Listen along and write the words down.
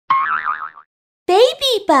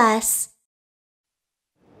BabyBus.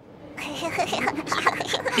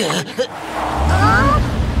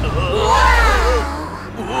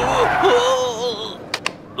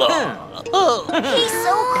 He's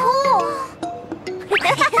so cool.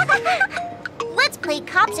 Let's play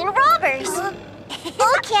cops and robbers.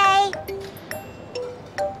 Okay.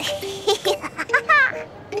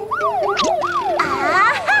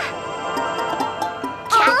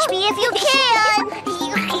 Catch me if you can.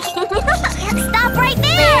 Stop right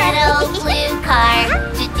there. Little blue car,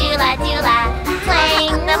 do-do-la-do-la,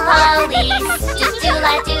 playing the police,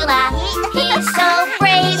 do-do-la-do-la. He's so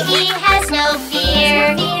brave, he has no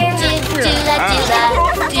fear. Do-do-la-do-la,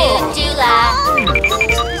 do-do-la.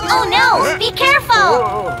 Oh no, be careful!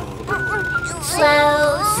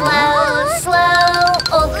 Slow, slow, slow,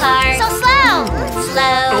 old car. So slow!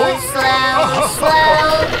 Slow, slow,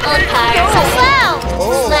 slow, old car. So slow!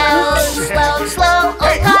 Slow, slow, slow,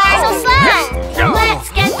 old car. So slow! Let's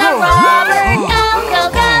get the robber, go, go,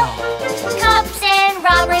 go! Cops and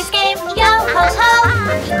robbers game, yo ho ho!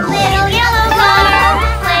 Little yellow car,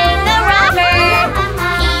 playing the robber.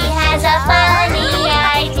 He has a funny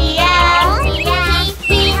idea. Hee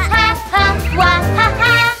hee ha ha, wah ha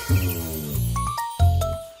ha.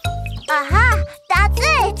 Aha, that's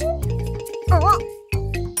it.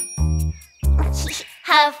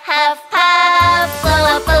 Huff, huff, puff, blow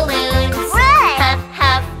up balloons. Red. Huff,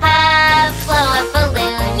 huff, puff, blow up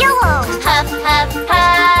balloons. Yellow. Huff, huff,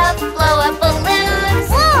 puff, blow up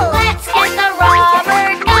balloons. Whoa. Let's get the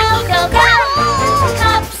robber, go, go, go.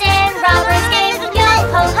 Cops and robbers game, yo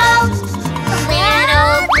ho ho.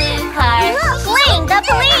 Little blue car, Fleeing the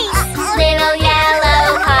police. little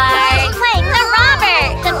yellow car, Playing the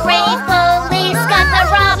robber. the brave police got the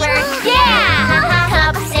robber, yeah!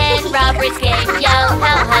 Cops and robbers game, yo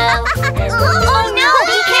ho ho. Oh no,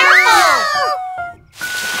 be careful!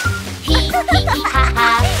 Hee hee hee ha ha,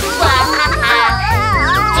 wah ha ha.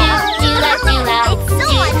 Do la do la,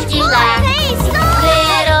 do la.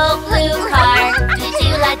 Little blue car,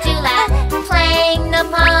 do la, playing the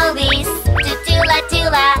police, do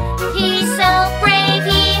la. He's so brave,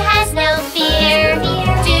 he has no fear.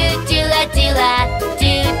 Do la, do la.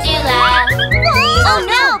 Oh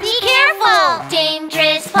no, be careful!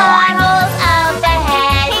 Dangerous potholes up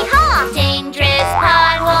ahead. Hey, Huff. Dangerous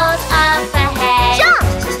potholes up ahead. Jump.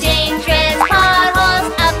 Dangerous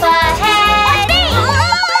potholes up ahead.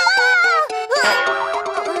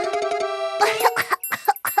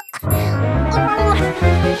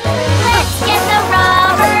 Let's get the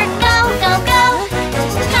robber, go, go, go.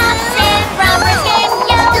 Cops and robbers game,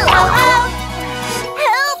 yo ho ho.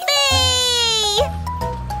 Help me!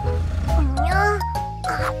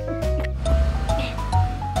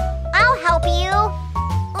 I'll help you.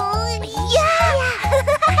 Yeah!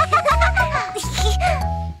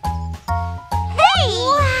 Hey!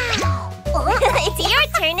 Wow! It's your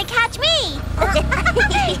turn to catch me.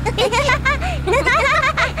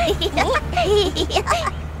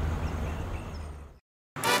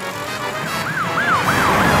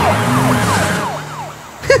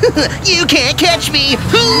 You can't catch me!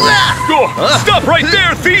 Stop right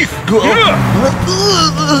there, thief!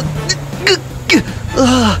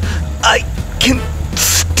 I can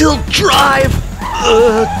still drive.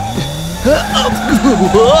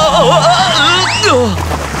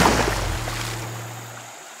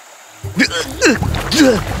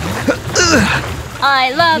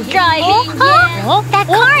 I love driving. That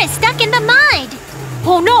car is stuck in the mud.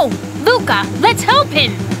 Oh no, Luca, let's help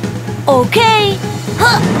him. Okay.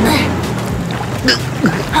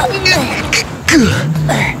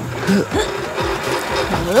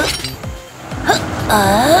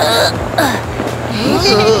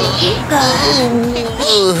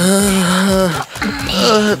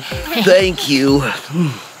 Thank you.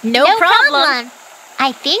 No problem.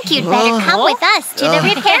 I think you'd better come with us to the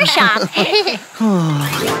repair shop.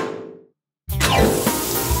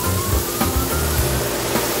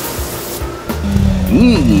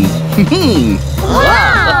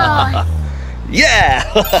 Wow! Yeah!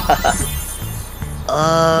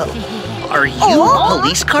 Are you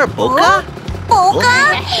Police Car Boca?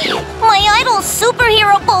 Boca? My idol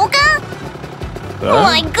superhero Boca?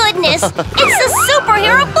 My goodness, it's the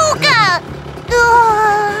superhero Boca!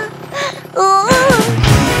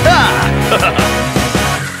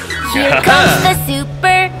 Here comes the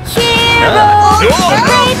superhero.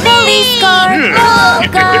 Great police car,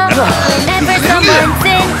 Boca. Whenever someone's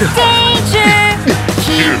in danger,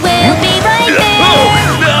 he will be right there.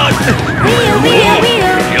 Wheel, wheel, wheel, wheel, wheel,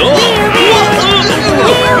 wheel,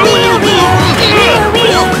 wheel, wheel,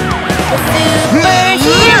 wheel. The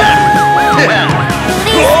superhero.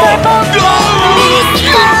 Police car, Boca. Police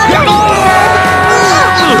car, Boca.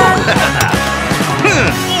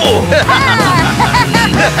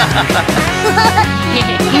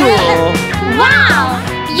 Wow!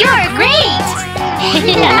 You're great!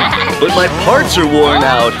 But my parts are worn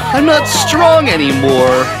out. I'm not strong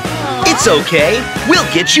anymore. It's okay. We'll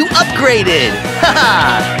get you upgraded.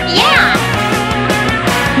 Haha! Yeah!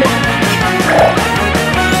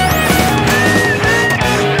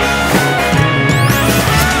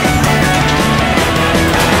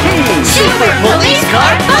 Super Police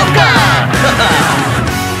Car Boca!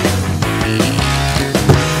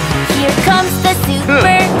 Here comes the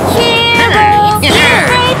superhero!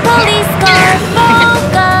 Great police car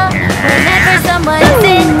Boca! Whenever someone's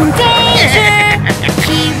in danger,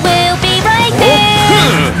 he will be right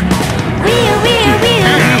there! Wheel, wheel,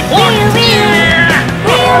 wheel! Wheel, wheel!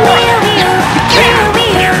 Wheel, wheel, wheel! Wheel,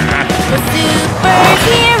 wheel! The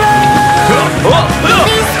superhero!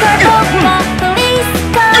 Police car Boca! Police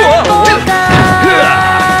car Boca!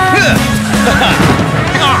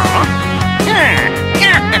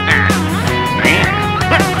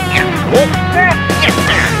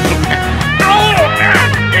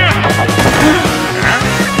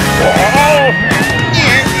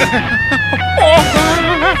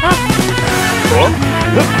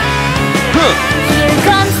 Here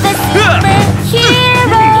comes the superhero!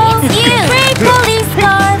 Great police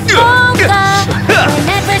car Boca!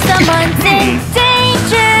 Whenever someone's in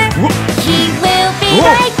danger, he will be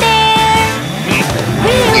right there!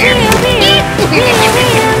 Wheel, wheel, wheel! Wheel,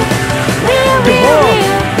 wheel!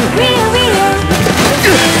 Wheel, wheel, wheel! Wheel, wheel!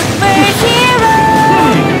 Superhero!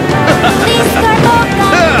 Police car Boca!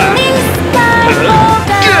 Police car Boca!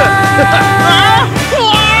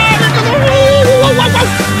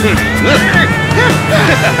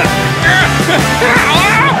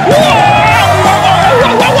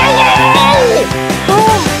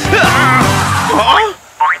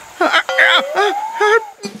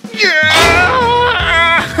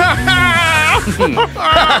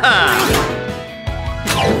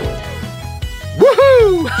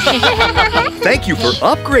 Woohoo! Thank you for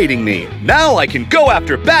upgrading me. Now I can go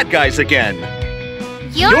after bad guys again.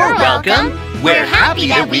 You're welcome! We're happy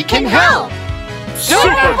that we can help!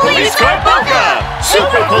 Super Police Car Boca!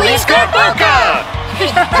 Super Police Car Boca!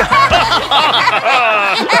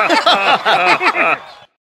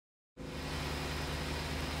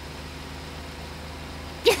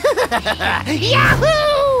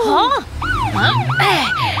 Huh?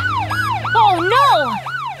 Oh no!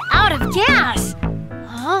 Out of gas!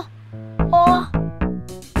 Huh?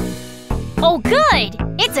 Oh good!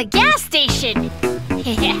 It's a gas station!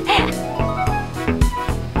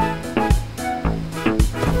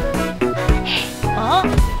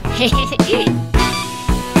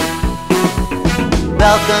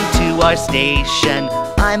 Welcome to our station.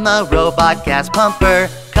 I'm a robot gas pumper.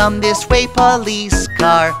 Come this way, police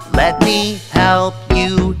car. Let me help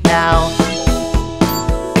you now.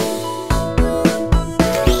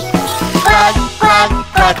 Plug, plug,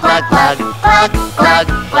 plug, plug, plug, plug, plug,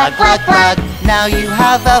 plug, plug, plug. Now you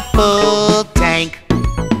have a full tank.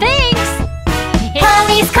 Thanks!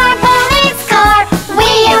 Police car,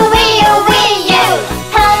 wee-oo, wee-oo, wee-oo.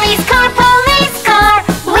 Police car,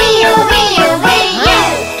 wee-oo, wee-oo, wee-oo.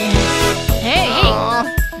 Hey!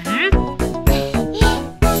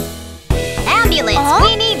 Ambulance,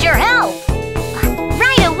 we need your help.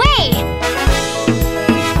 Right away.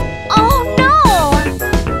 Oh no.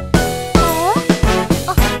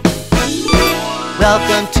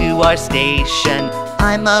 Welcome to our station.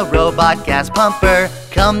 I'm a robot gas pumper.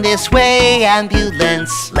 Come this way,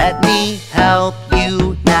 ambulance. Let me help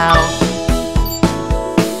you now.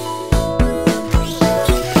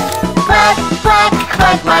 Plug, plug,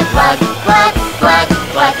 plug, plug, plug, plug, plug,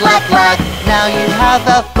 plug, plug, plug. Now you have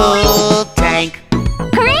a full tank.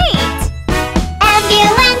 Great.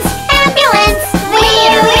 Ambulance, ambulance,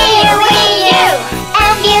 wee-oo, wee-oo, wee-oo.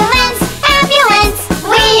 Ambulance, ambulance,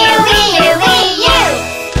 wee-oo, wee-oo, wee-oo.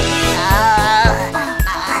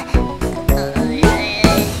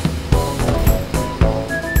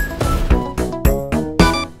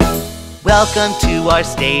 Welcome to our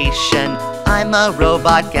station. I'm a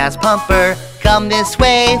robot gas pumper. Come this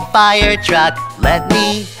way, fire truck. Let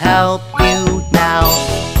me help you now.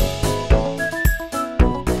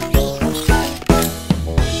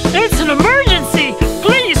 It's an emergency!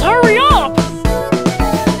 Please hurry up!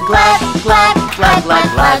 Glug, glug, glug, glug,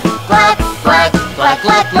 glug, glug, glug, glug,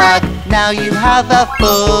 glug, glug. Now you have a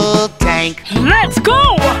full tank. Let's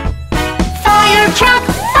go! Fire truck,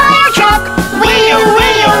 wee-oo,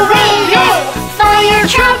 wee-oo, wee-oo. Fire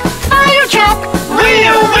truck,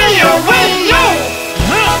 wee-oo, wee-oo, wee-oo.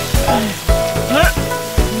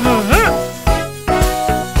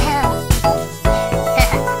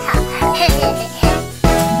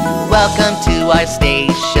 Welcome to our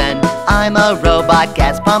station. a robot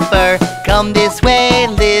gas pumper. Come this way,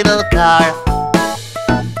 little car.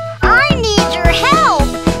 I need your help.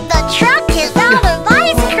 The truck is out of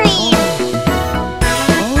ice cream.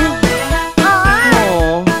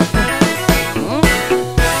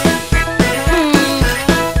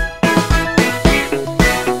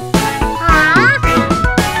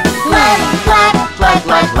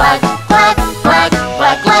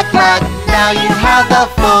 Plug. Now you have the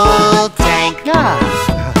full tank.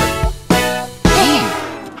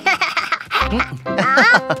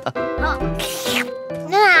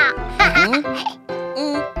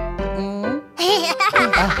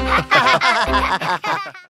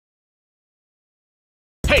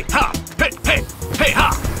 Hey ha! Hey hey! Hey ha!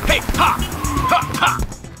 Hey ha! Ha ha!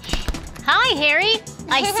 Hi, Harry.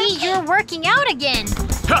 I see you're working out again.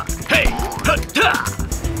 Ha! Hey! Ha! Ha!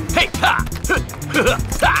 Hey ha! Ha! Ha!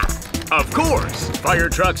 Ha! Of course, fire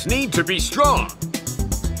trucks need to be strong.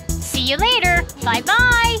 See you later.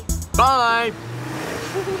 Bye-bye. Bye.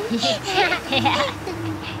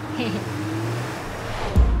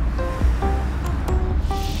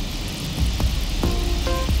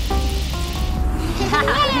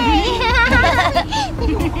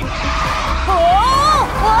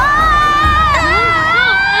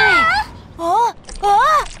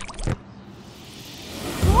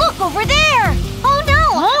 Look over there! Oh no!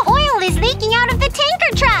 Oil is leaking out of the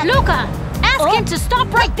tanker truck! Luca, ask him to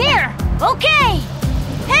stop right there. Okay!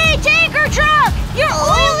 Hey, tanker truck! Your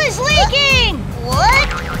oil is leaking! What?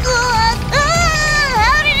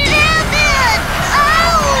 How did it happen?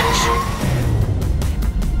 Ouch!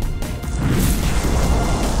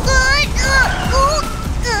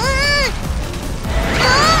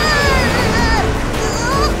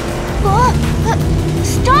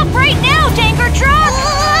 Stop right now, tanker truck!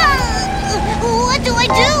 What do I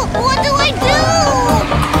do? What do I do?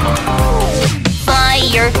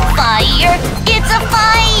 Fire, fire, it's a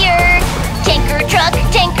fire!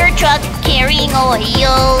 Tanker truck, carrying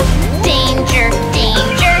oil. Danger,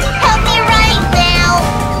 danger, help me right now!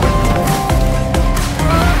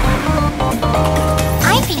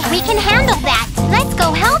 I think we can handle that. Let's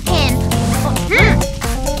go help him.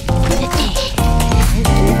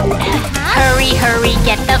 Hurry, hurry,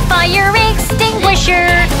 get the fire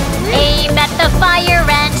extinguisher. Aim at the fire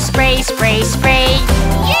and spray, spray, spray.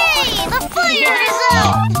 Yay! The fire is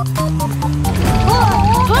out!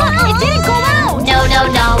 It didn't go out. No, no,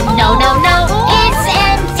 no, no, no, no, it's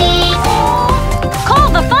empty. Call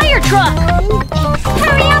the fire truck.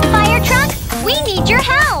 Hurry up, fire truck! We need your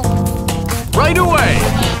help! Right away.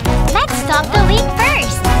 Let's stop the leak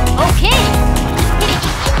first. Okay.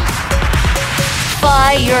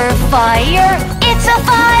 Fire, fire, it's a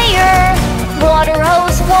fire. Water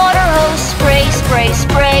hose, spray, spray,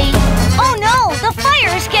 spray. Oh no! The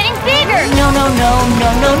fire is getting bigger! No, no, no,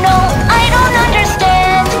 no, no, no, I don't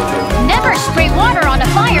understand. Never spray water on a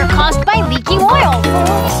fire caused by leaking oil.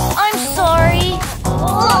 I'm sorry.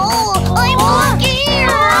 Oh, I'm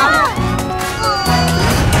scared!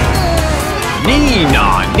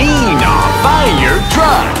 Nina, Nina, fire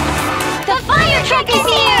truck. The fire truck is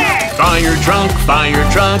here! Fire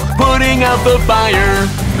truck, putting out the fire.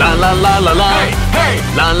 La la la la la. Hey, hey.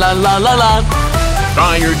 La la la la la.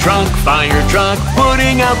 Fire truck,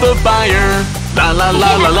 putting out the fire. La la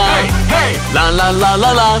la la la. Hey, hey. La la la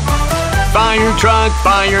la la. Fire truck,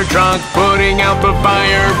 putting out the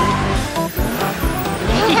fire.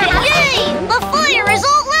 Yay! The fire is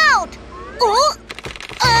all out!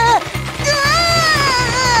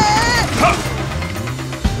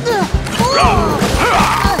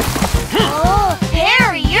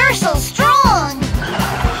 Harry, you're so strong!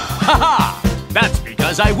 Haha! That's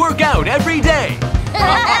because I work out every day.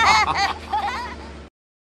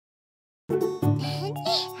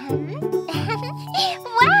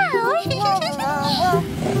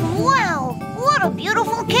 Wow! What a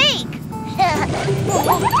beautiful cake!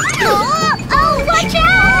 Oh, watch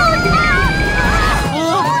out!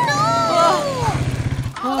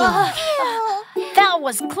 Oh, no! That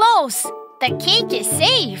was close. The cake is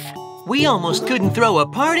safe. We almost couldn't throw a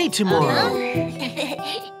party tomorrow.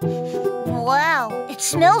 Wow, it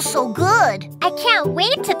smells so good. I can't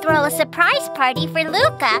wait to throw a surprise party for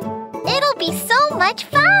Luca. It'll be so much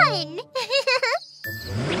fun.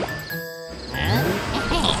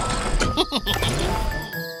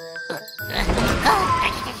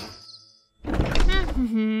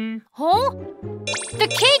 Huh? The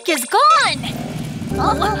cake is gone.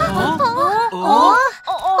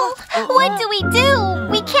 What do we do?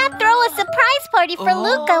 We can't throw a surprise party for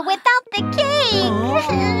Luca without the cake.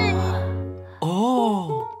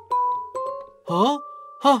 Oh. Huh?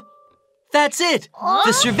 Huh? That's it!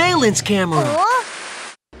 The surveillance camera!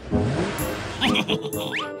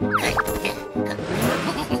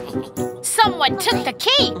 Someone took the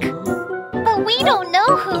cake. But we don't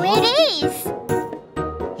know who it is.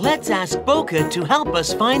 Let's ask Boca to help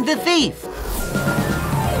us find the thief.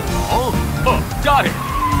 Oh, got it.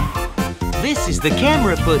 This is the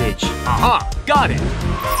camera footage. Aha, got it.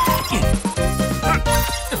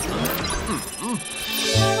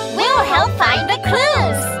 We'll help find the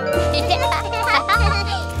clues.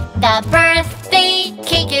 The birthday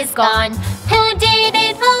cake is gone. Who did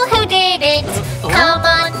it? Oh, who did it? Come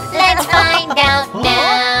on, let's find out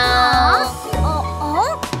now.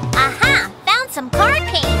 Aha, found some car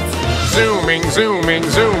paint. Zooming, zooming,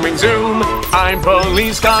 zooming, zoom. I'm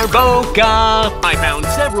Police Car Boca. I found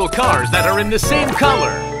several cars that are in the same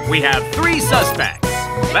color. We have 3 suspects.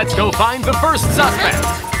 Let's go find the first suspect.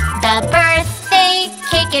 The birthday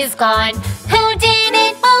cake is gone. Who did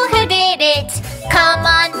it? Oh, who did it? Come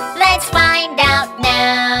on, let's find out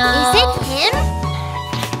now. Is it him?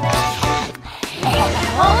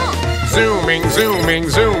 Zooming, zooming,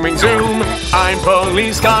 zooming, zoom. I'm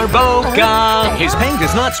Police Car Boca. His paint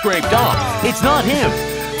is not scraped off. It's not him.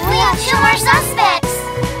 We have 2 more suspects.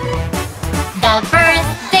 The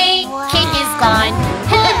birthday cake is gone.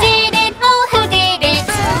 Who did it? Oh, who did it?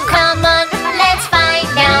 Come on, let's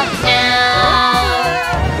find out now.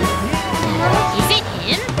 Is it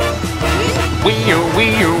him? Wee-oo,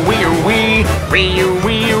 wee-oo, wee-oo, wee. Wee-oo,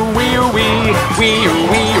 wee-oo, wee-oo, wee. Wee-oo,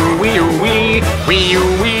 wee-oo, wee-oo, wee.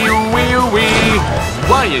 Wee-oo, wee-oo, wee-oo, wee.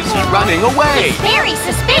 Why is he running away? Very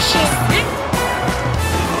suspicious.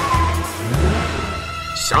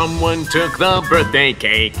 Someone took the birthday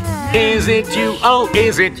cake. Is it you? Oh,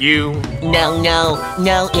 is it you? No,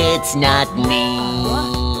 it's not me.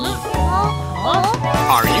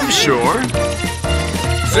 Are you sure?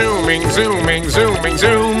 Zooming, zooming, zooming,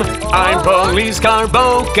 zoom. I'm Police Car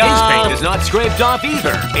Boca. His paint is not scraped off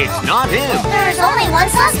either. It's not him. There's only 1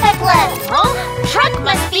 suspect left. Truck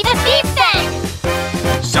must be the thief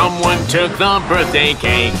then. Someone took the birthday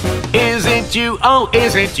cake. Is it you? Oh,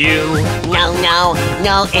 is it you? No,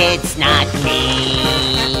 it's not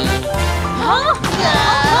me.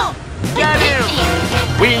 Get him!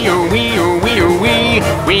 Wee-oo, wee-oo, wee-oo, wee.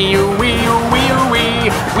 Wee-oo, wee-oo, wee-oo, wee.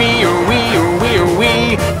 Wee-oo, wee-oo, wee-oo,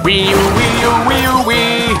 wee. Wee-oo, wee-oo, wee-oo,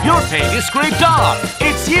 wee. Your paint is scraped off.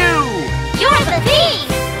 It's you! You're the thief.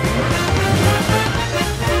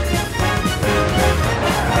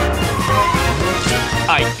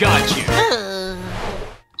 I got you.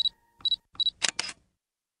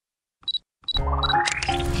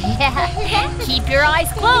 Keep your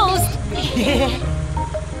eyes closed.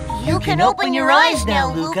 You can open your eyes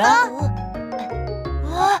now, Luca.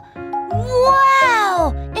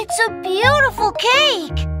 Wow! It's a beautiful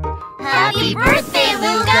cake! Happy birthday,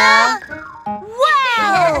 Luca!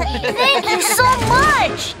 Wow! Thank you so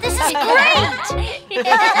much! This is great!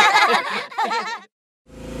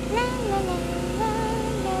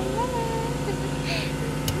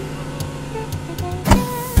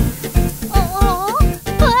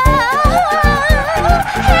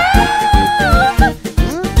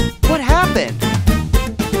 What happened?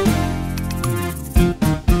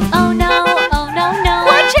 Oh no, no.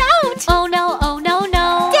 Watch out! Oh no,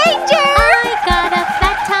 no. Danger! I got a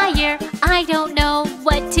flat tire. I don't know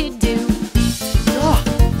what to do. Oh,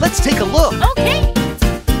 let's take a look. Okay.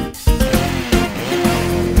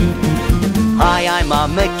 Hi, I'm a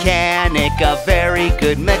mechanic, a very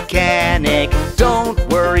good mechanic. Don't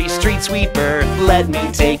worry, street sweeper, let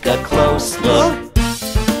me take a close look.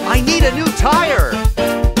 I need a new tire.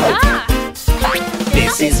 Ah!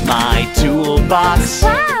 This is my toolbox.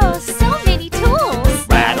 Wow, so many tools.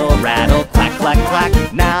 Rattle, rattle, clack, clack,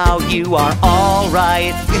 clack. Now you are all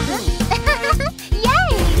right.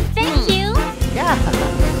 Yay, thank you. Yeah.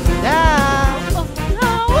 Yeah.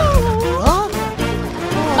 Huh?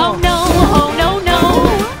 Oh no, oh no, no.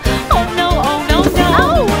 Oh no, oh no,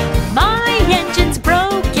 no. My engine's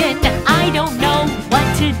broken. I don't know what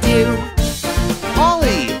to do.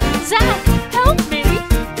 Ollie, Zach, help me.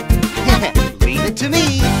 leave it to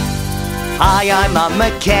me. Hi, I'm a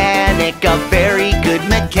mechanic, a very good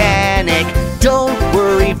mechanic. Don't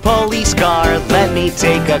worry, police car, let me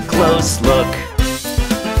take a close look.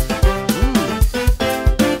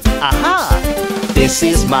 Aha! This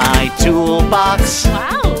is my toolbox.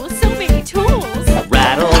 Wow, so many tools.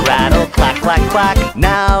 Rattle, rattle, clack, clack, clack.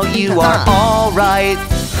 Now you are all right.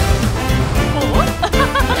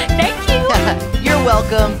 Thank you. You're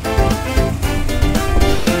welcome.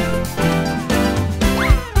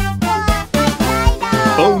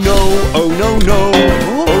 Oh no, oh no, no.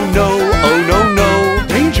 Oh no, oh no, no.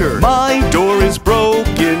 Danger. My door is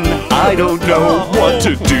broken. I don't know what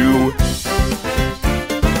to do.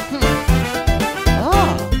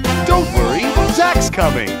 Don't worry, Zach's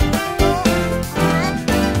coming.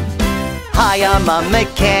 Hi, I'm a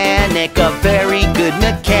mechanic, a very good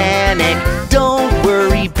mechanic. Don't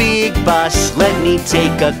worry, Big Bus, let me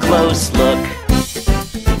take a close look.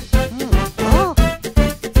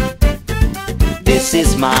 This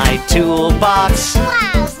is my toolbox.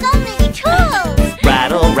 Wow, so many tools!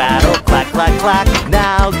 Rattle, rattle, clack, clack, clack.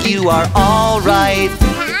 Now you are all right.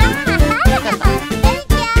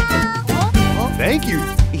 Thank you.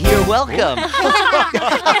 You're welcome.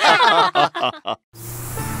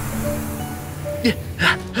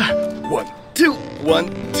 One, two,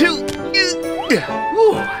 1, 2.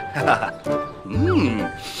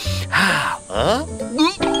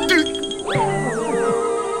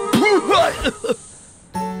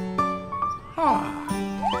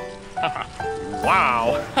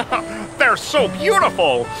 Wow, they're so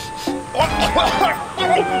beautiful.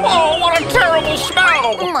 Oh, what a terrible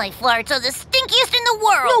smell! My farts are the stinkiest in the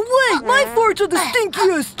world! No way! My farts are the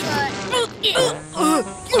stinkiest!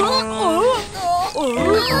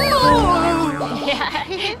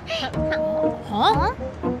 Huh?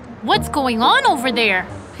 What's going on over there?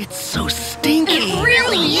 It's so stinky. It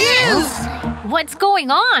really is! What's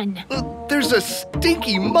going on? There's a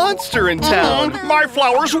stinky monster in town. My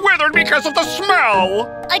flowers withered because of the smell!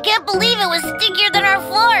 I can't believe it was stinkier than our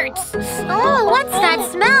farts! Oh, what's that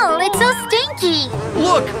smell? It's so stinky.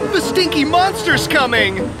 Look, the stinky monster's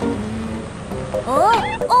coming.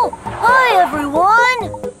 Oh, hi everyone.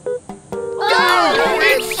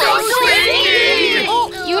 It's so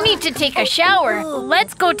stinky! You need to take a shower.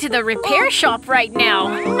 Let's go to the repair shop right now.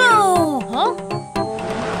 No. Huh?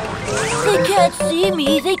 They can't see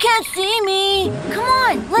me. They can't see me. Come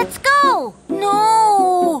on, let's go.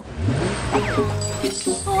 No.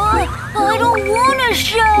 I don't want a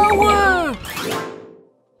shower.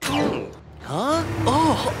 Huh?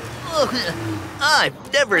 Oh,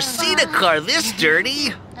 I've never seen a car this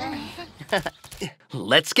dirty.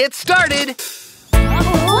 Let's get started.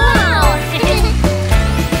 Wow.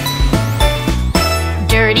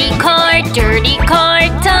 Dirty car,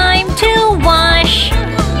 time to wash.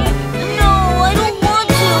 No, I don't want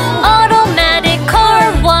to. Automatic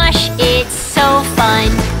car wash, it's so fun.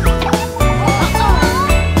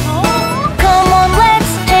 Come on,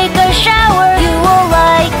 let's take a shower. You will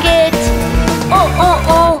like it. Oh,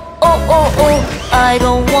 I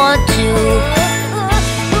don't want to.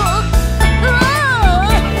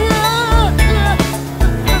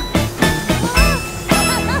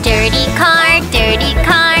 Dirty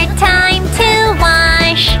car, time to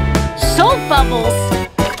wash. Soap bubbles.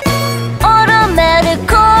 Automatic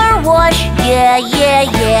car wash. Yeah.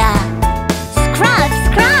 Scrub.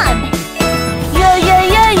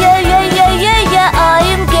 Yeah. I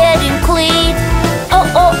am getting clean. Oh.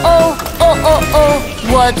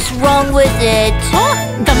 What's wrong with it? Huh?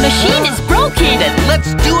 The machine is broken. Then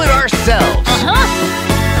let's do it ourselves.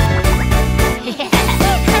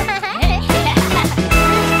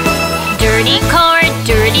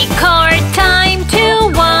 Dirty car, time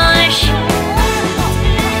to wash.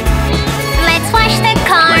 Let's wash the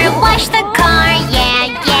car, yeah.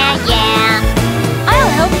 I'll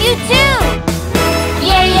help you too.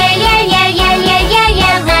 Yeah.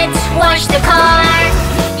 Let's wash the car.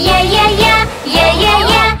 Yeah.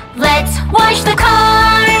 Let's wash the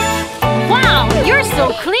car. Wow, you're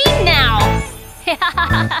so clean now.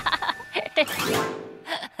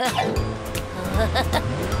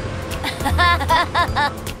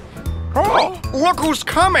 Oh, look who's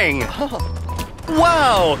coming!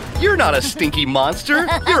 Wow, you're not a stinky monster.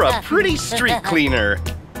 You're a pretty street cleaner.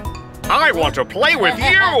 I want to play with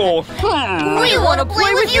you! We want to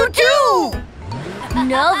play with you too.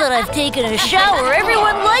 Now that I've taken a shower,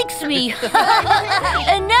 everyone likes me.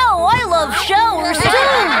 And now I love showers too.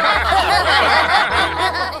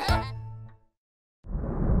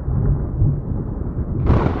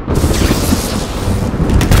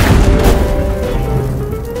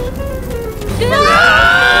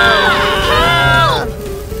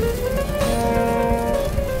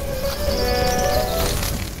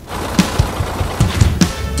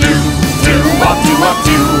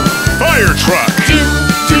 Do. Fire truck! Do.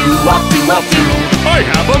 I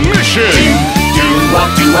have a mission! Do.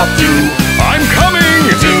 I'm coming!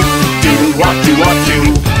 Do.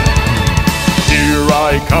 Here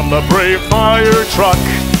I come, the brave fire truck.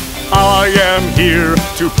 I am here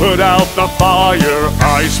to put out the fire.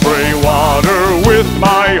 I spray water with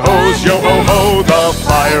my hose. Yo ho ho, the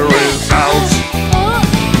fire is out.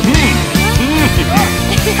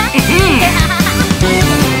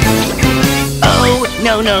 Oh,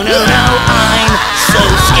 no, I'm so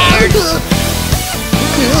scared.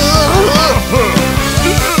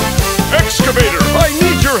 Excavator, I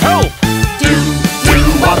need your help! Do.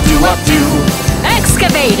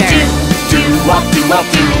 Excavator.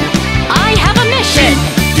 Do-wop-do-wop-do. I have a mission.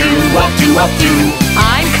 Do-wop-do-wop-do.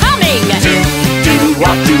 I'm coming.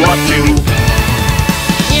 Do-wop-do-wop-do.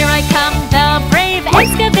 Here I come, the brave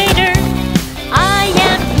excavator. I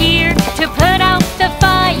am here to put out the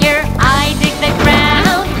fire. I dig the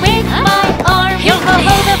ground with my arm. Yo ho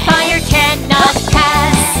ho, the fire cannot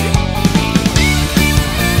pass.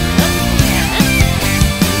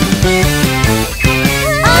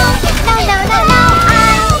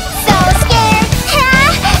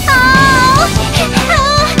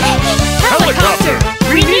 Helicopter,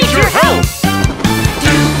 we need your help!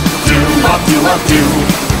 Do-wop-do-wop-do.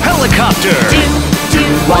 Helicopter!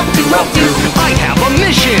 Do-wop-do-wop-do. I have a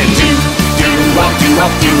mission!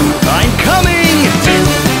 Do-wop-do-wop-do. I'm coming!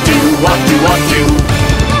 Do-wop-do-wop-do.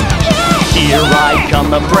 Here I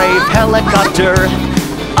come, a brave helicopter.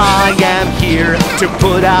 I am here to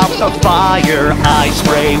put out the fire. I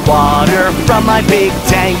spray water from my big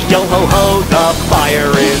tank. Yo ho ho, the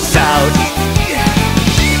fire is out.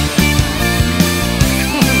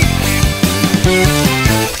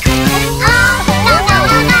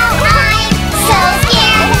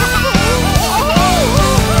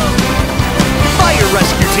 Fire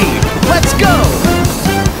rescue team, let's go!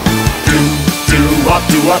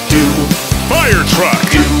 Do-wop-do-wop-do. Fire truck!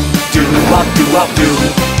 Do-wop-do-wop-do.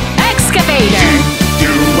 Excavator.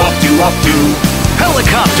 Do-wop-do-wop-do.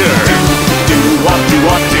 Helicopter!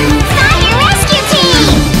 Do-wop-do-wop-do. Fire rescue team!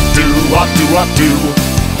 Do-wop-do-wop-do.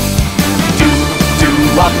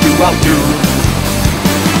 Do-wop-do-wop-do.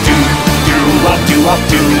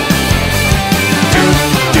 Do-wop-do-wop-do.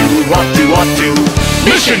 Do-wop-do-wop-do.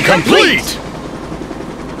 Mission complete!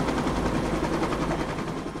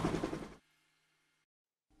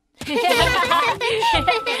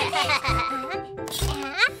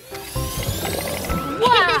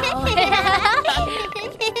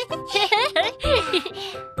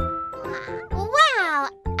 Wow!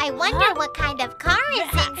 I wonder what kind of car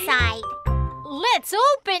is inside. Let's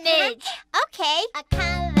open it. Okay, a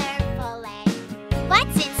colorful egg.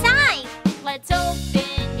 What's inside? Let's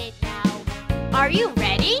open it now. Are you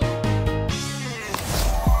ready?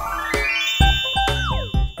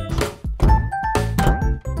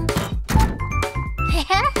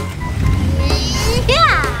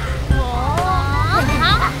 Yeah!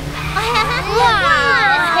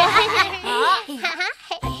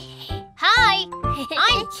 Hi,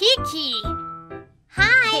 I'm Kiki.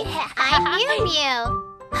 Hi, I'm Mew Mew.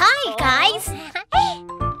 Hi, guys.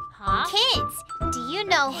 Huh? Kids, do you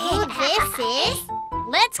know who this is?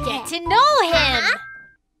 Let's get to know him.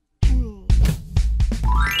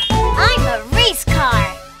 I'm a race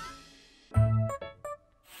car.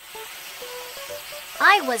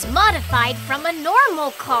 I was modified from a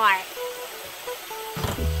normal car.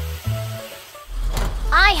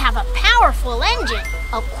 I have a powerful engine,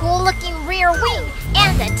 A cool-looking rear wing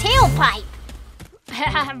and a tailpipe.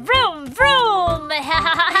 vroom, vroom.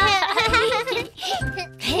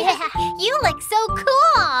 You look so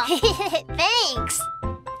cool. Thanks.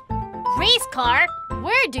 Race car,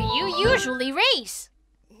 where do you usually race?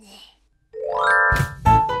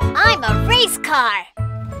 I'm a race car.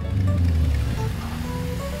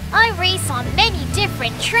 I race on many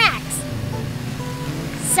different tracks,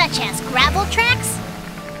 such as gravel tracks,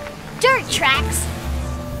 dirt tracks,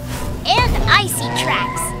 and icy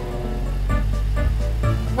tracks.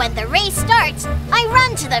 When the race starts, I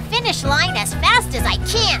run to the finish line as fast as I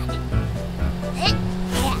can.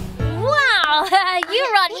 Wow,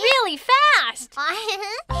 you run really fast.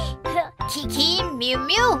 Kiki and Mew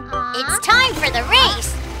Mew, it's time for the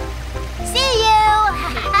race. See you!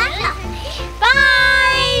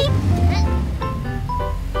 Bye!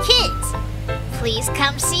 Kids, please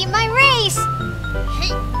come see my race.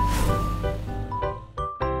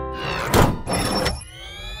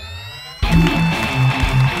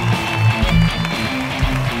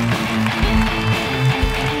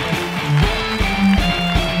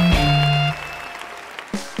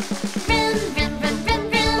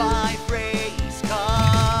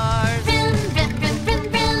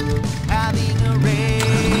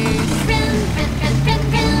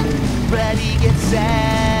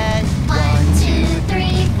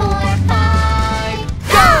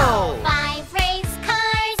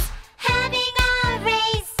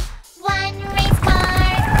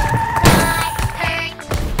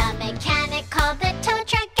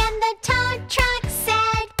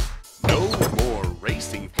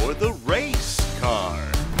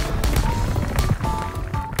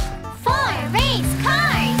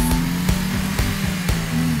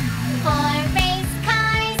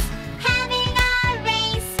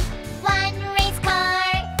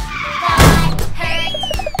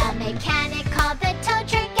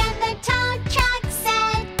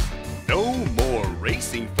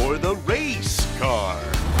 racing for the race car.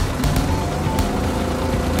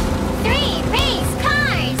 3 race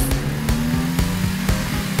cars.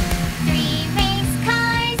 3 race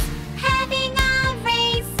cars having a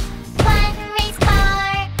race. 1 race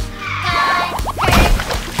car got hurt.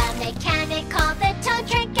 The mechanic called the tow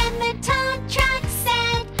truck and the tow truck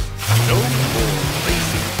said, No more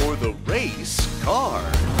racing for the race car.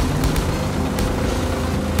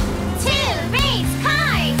 2 race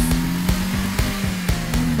cars.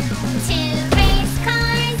 2 race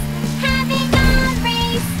cars having a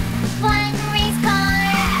race. 1 race car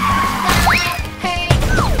got hurt.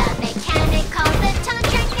 The mechanic called the tow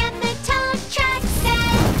truck and the tow truck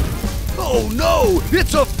said, Oh no!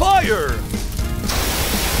 It's a fire!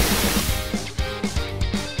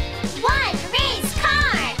 1 race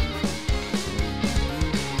car.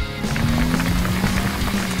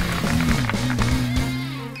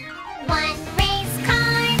 1 race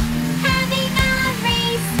car having a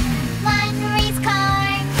race. 1 race car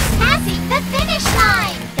passing the finish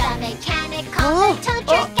line. The mechanic called the tow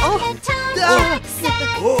truck and the tow truck said,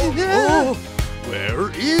 Oh, where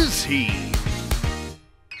is he?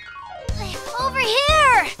 Over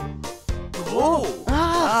here! Oh!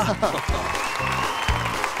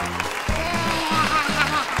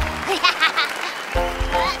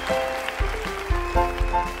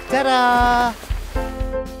 Ta-da!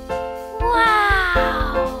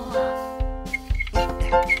 Wow!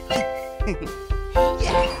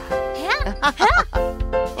 Yay!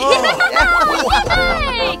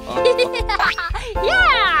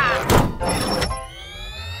 Yeah!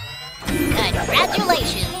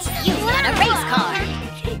 Congratulations! You got a race car!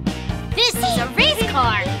 This is a race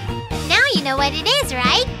car! Now you know what it is,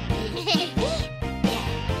 right?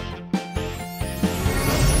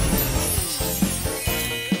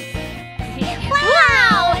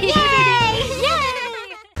 Wow! Yay!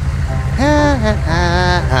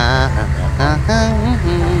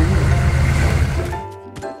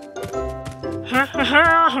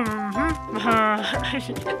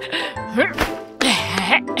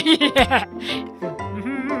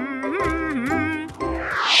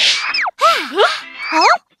 Oh,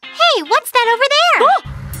 hey, what's that over there?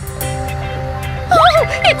 Oh,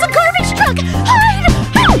 it's a garbage truck! Hide!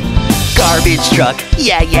 Help! Garbage truck,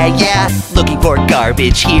 yeah, yeah, yeah. Looking for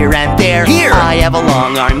garbage here and there. Here! I have a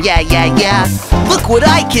long arm, yeah, yeah, yeah. Look what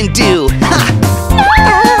I can do! Ha!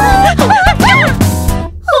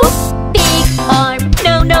 Big arm,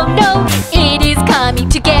 no, no, no, it is coming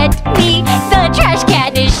to get me. The trash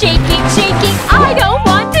can is shaking, shaking. I don't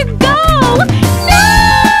want to go. No!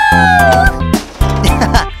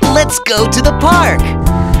 Let's go to the park!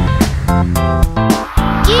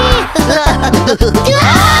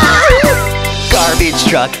 Garbage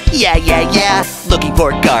truck, yeah, yeah, yeah. Looking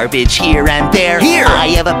for garbage here and there. Here! I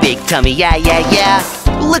have a big tummy, yeah, yeah, yeah.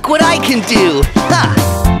 Look what I can do! Ha!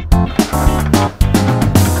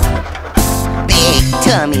 Big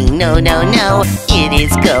tummy, no, no, no. It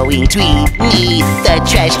is going to eat me. The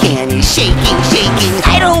trash can is shaking, shaking.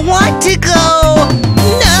 I don't want to go!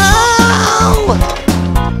 No!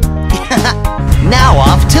 Now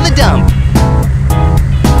off to the dump.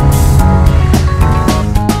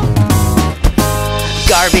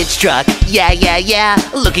 Garbage truck, yeah, yeah, yeah.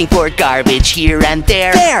 Looking for garbage here and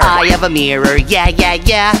there. There! I have a mirror, yeah, yeah,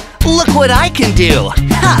 yeah. Look what I can do!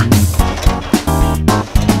 Ha!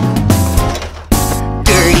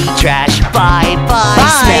 Dirty trash, bye, bye.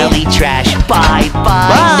 Smelly trash, bye,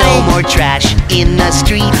 bye. No more trash in the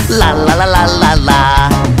street, la, la, la, la, la, la.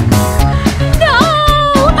 No!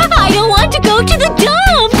 I don't want to go to the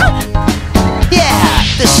dump. Yeah,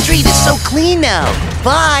 the street is so clean now.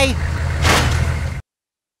 Bye.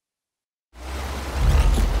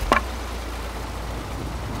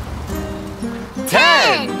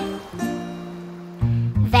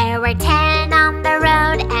 There were 10 on the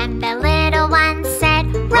road, and the little one said,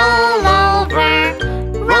 roll over,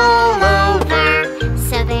 roll over.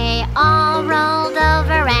 So they all rolled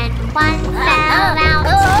over, and one fell out.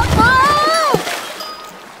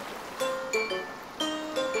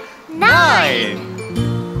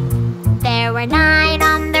 9! There were 9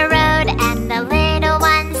 on the road, and the little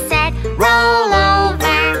one said, roll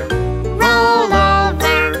over, roll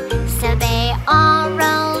over. So they all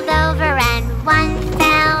rolled over, and one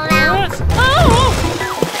fell out.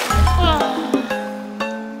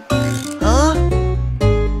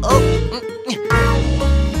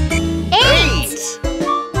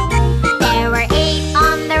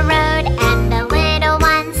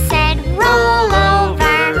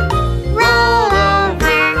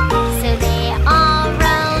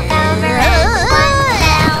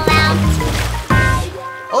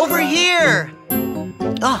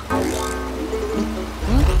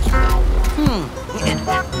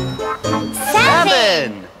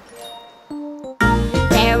 7.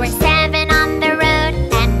 There were 7 on the road,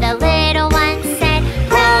 and the little one said,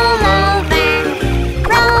 roll over,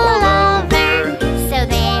 roll over. So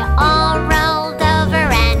they all rolled over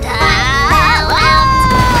and fell out.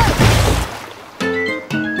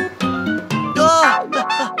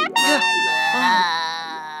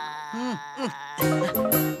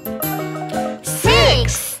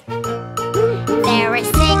 6. There were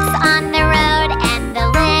 6 on the road, and the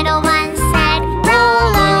little one said,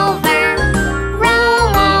 roll over,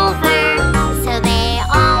 roll over. So they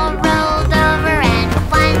all rolled over and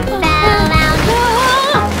one fell out.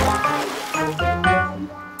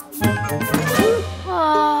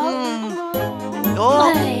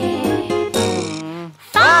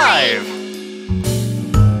 5.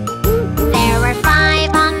 There were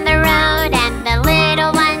 5 on the road, and the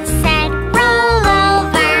little one said, roll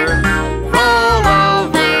over, roll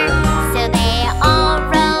over. So they all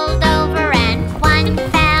rolled over and one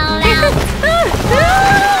fell out.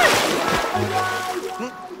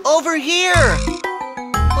 Over here.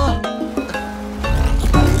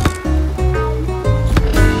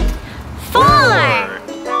 4.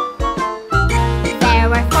 There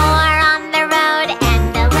were 4 on the road, and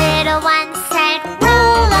the little one said,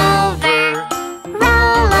 roll over,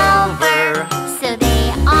 roll over. So they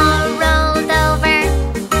all rolled over.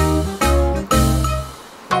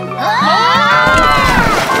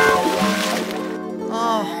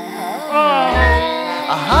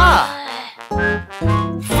 Aha!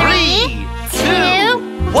 3, 2,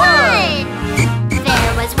 1.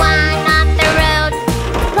 There was 1 on the road,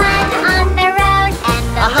 1 on the road, and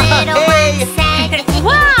the little one said,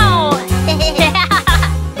 wow!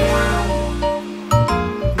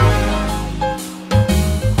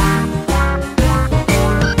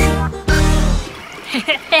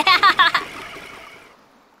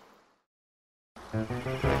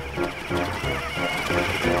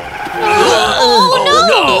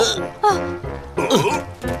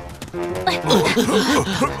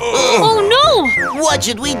 Oh no! What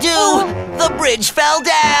should we do? The bridge fell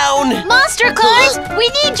down! Monster Cars, we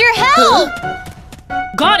need your help!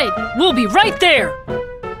 Got it! We'll be right there!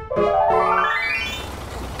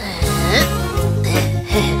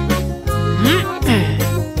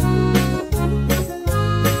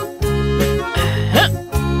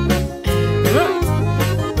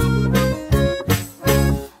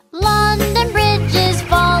 London Bridge is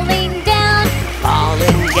falling down.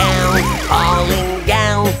 Falling down, falling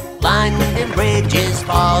down. London Bridge is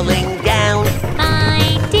falling down.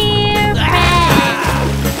 My dear friend.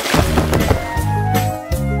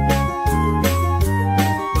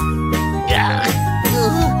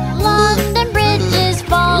 London Bridge is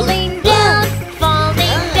falling down,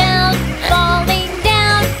 falling down, falling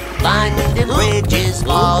down. London Bridge is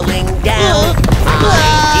falling down. My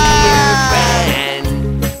dear friend.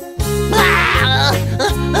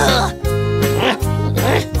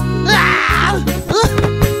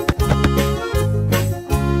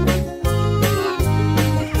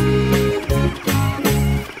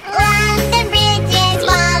 London Bridge is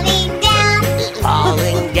falling down.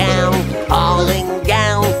 Falling down, falling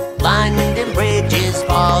down. London Bridge is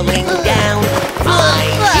falling down. My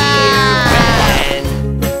dear friend.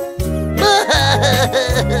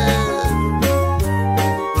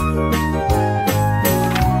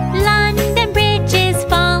 London Bridge is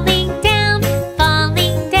falling down,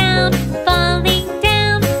 falling down, falling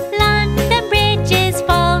down. London Bridge is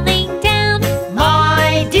falling down.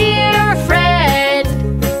 My dear friend!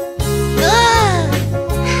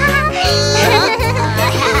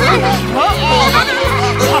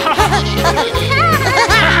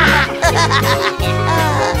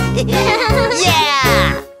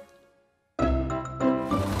 Yeah!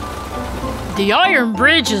 The Iron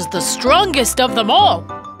Bridge is the strongest of them all.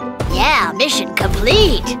 Yeah, mission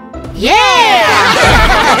complete. Yeah!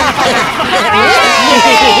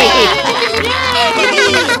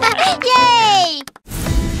 Yay!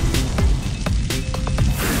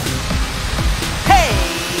 Hey!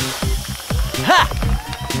 Ha!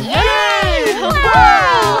 Yay!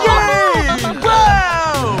 Wow!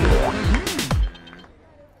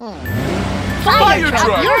 Fire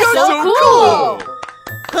truck, you're so cool!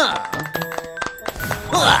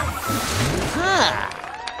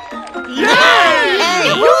 Hey!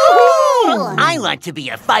 Woohoo! I want to be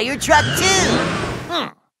a fire truck too.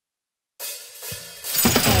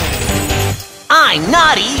 I'm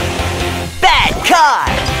Naughty, bad car.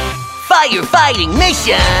 Firefighting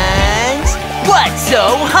missions. What's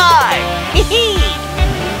so hard?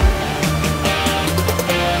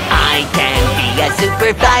 I can be a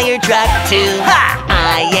super fire truck too. Ha!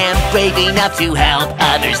 I am brave enough to help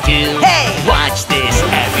others too. Hey! Watch this,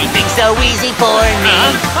 everything's so easy for me.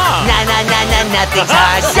 Na na na na, nothing's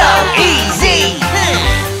hard, so easy.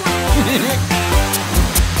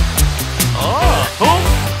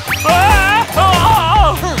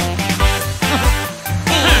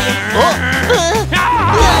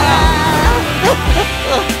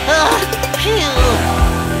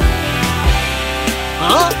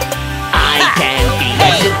 I can be a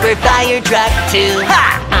super fire truck too.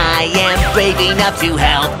 I am brave enough to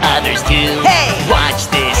help others too. Hey! Watch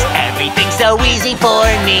this, everything's so easy for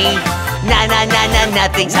me. Na na na na,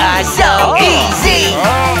 nothing's hard, so easy.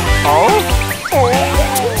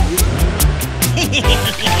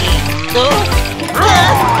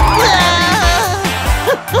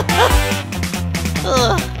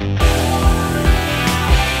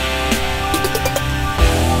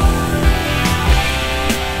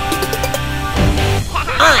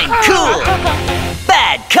 I'm cool!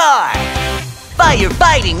 Bad car!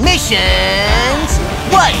 Firefighting missions!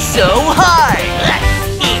 What's so hard?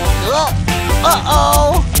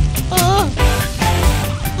 Uh-oh!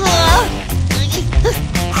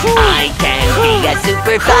 I can be a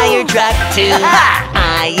super fire truck too.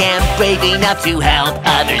 I am brave enough to help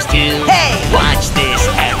others too. Hey! Watch this,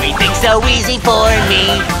 everything's so easy for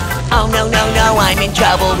me. Oh no, no, no, I'm in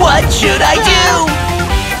trouble. What should I do?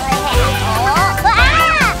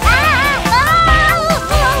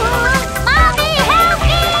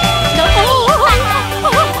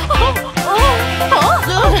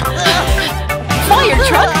 Fire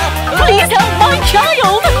truck, please help my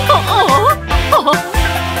child!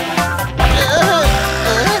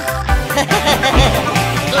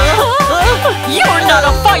 You're not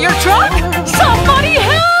a fire truck! Somebody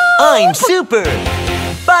help! I'm super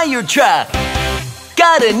fire truck.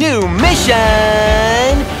 Got a new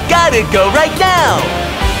mission. Gotta go right now.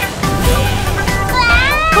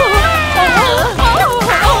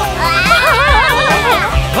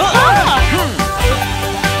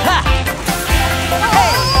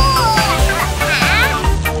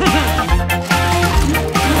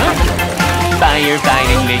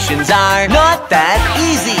 Firefighting missions are not that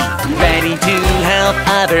easy. Ready to help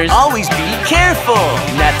others, always be careful.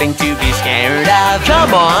 Nothing to be scared of.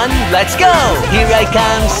 Come on, let's go. Here I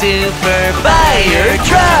come, super fire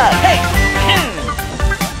truck. Hey!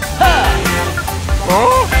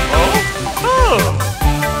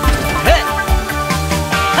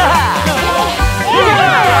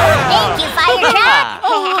 Thank you, fire truck.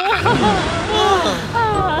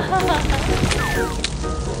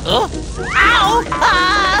 Ow!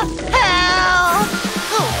 Help!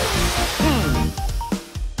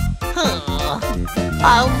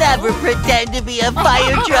 I'll never pretend to be a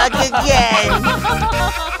fire truck again.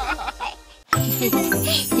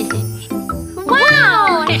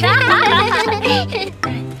 Wow!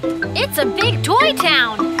 It's a big toy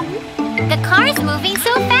town. The car's moving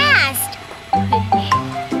so fast.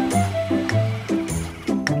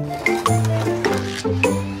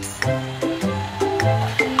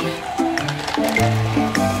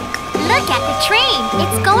 Look at the train.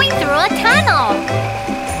 It's going through a tunnel.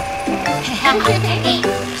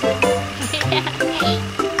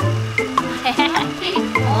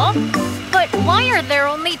 Huh? But why are there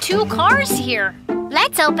only 2 cars here?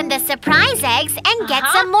 Let's open the surprise eggs and get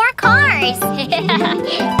some more cars.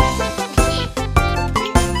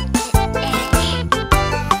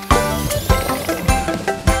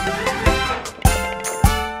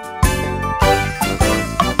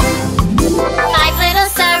 Five little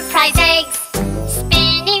surprise eggs,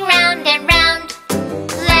 spinning round and round.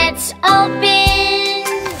 Let's open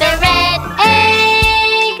the red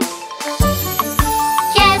egg.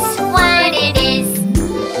 Guess what it is?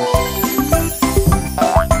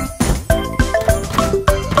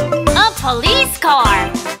 A police car.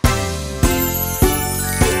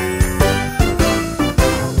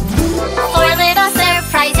 Four little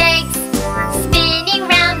surprise eggs, spinning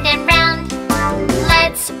round and round.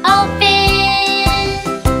 Let's open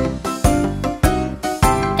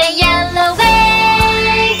the yellow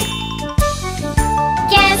egg.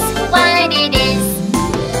 Guess what it is?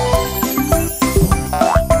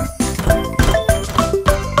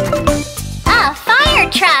 A fire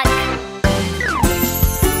truck.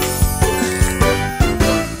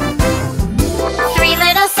 Three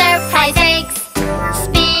little surprise eggs,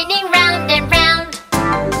 spinning round and round.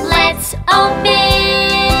 Let's open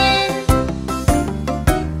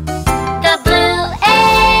the blue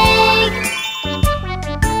egg.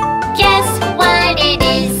 Guess what it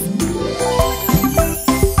is?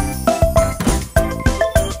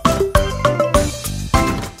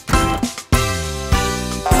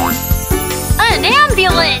 An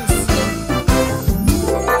ambulance.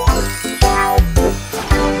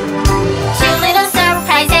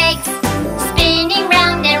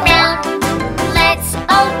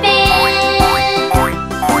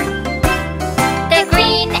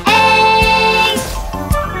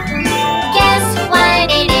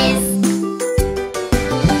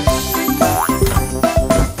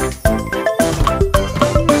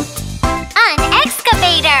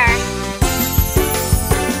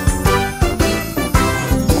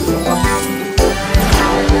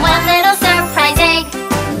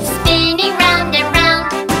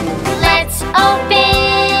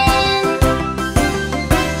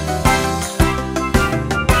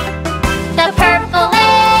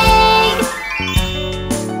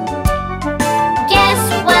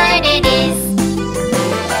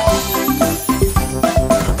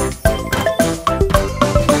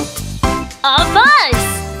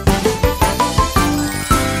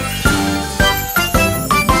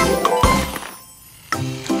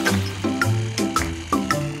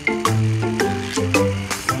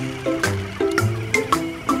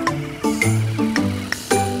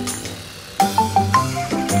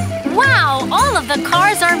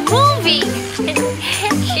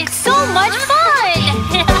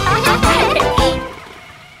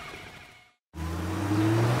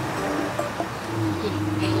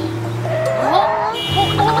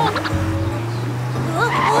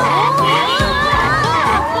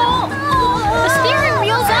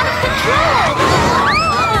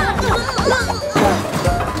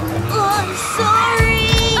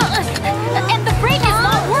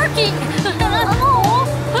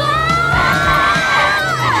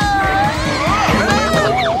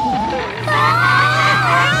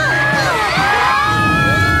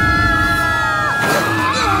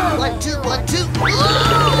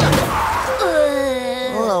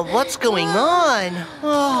 going on?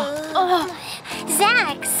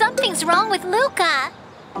 Zach, something's wrong with Luca.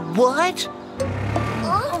 What?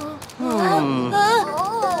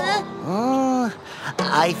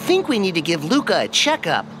 I think we need to give Luca a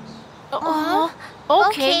checkup.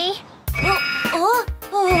 Okay.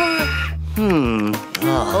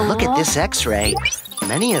 Oh, look at this x-ray.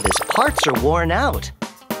 Many of his parts are worn out.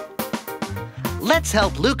 Let's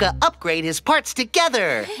help Luca upgrade his parts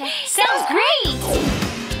together. Sounds great!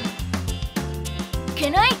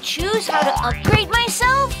 Can I choose how to upgrade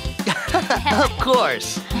myself? Of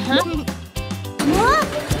course.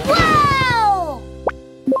 Wow!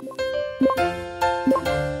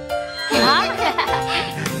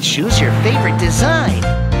 Choose your favorite design.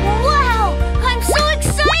 Wow! I'm so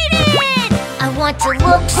excited! I want to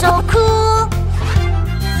look so cool.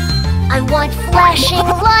 I want flashing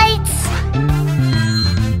lights.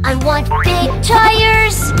 I want big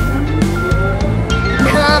tires.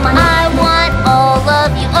 Come on, I want all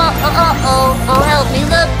of you. Oh, help me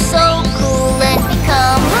look so cool and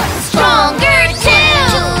become stronger too.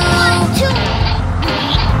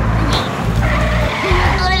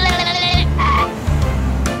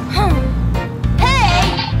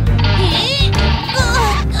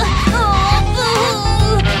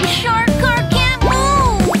 Shark car can't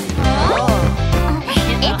move!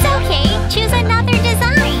 It's okay, choose another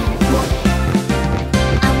design.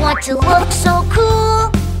 I want to look so cool.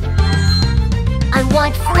 I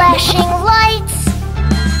want flashing lights.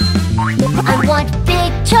 I want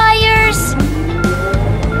big tires.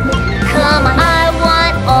 Come on, I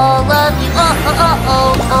want all of you.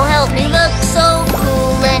 Oh, help me look so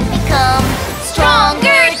cool and become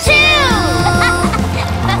stronger too.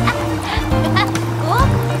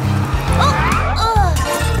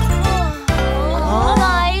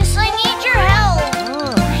 Guys, I need your help!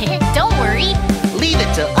 Don't worry. Leave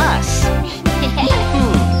it to us.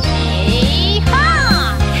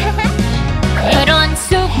 Put on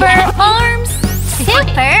super arms.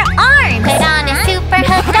 Super arms. Put on a super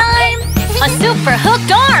hooked arm. A super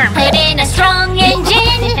hooked arm. Put in a strong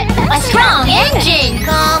engine. A strong engine.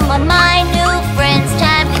 Come on, my new friends,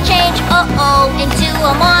 time to change. Into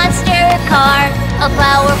a monster car. A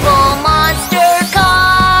powerful monster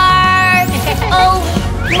car. Oh,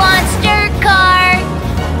 monster car.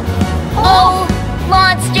 Oh,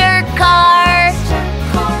 monster car.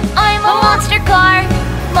 I'm a monster car.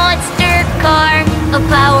 Monster car. A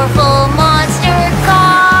powerful monster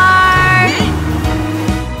car.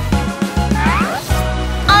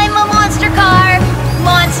 I'm a monster car.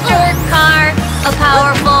 Monster car. A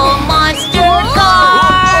powerful monster car.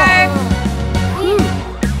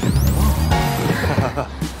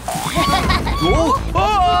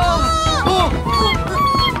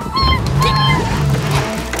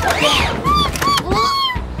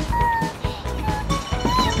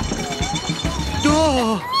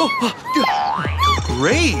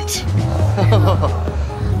 Great!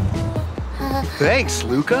 Thanks,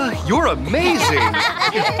 Luca. You're amazing!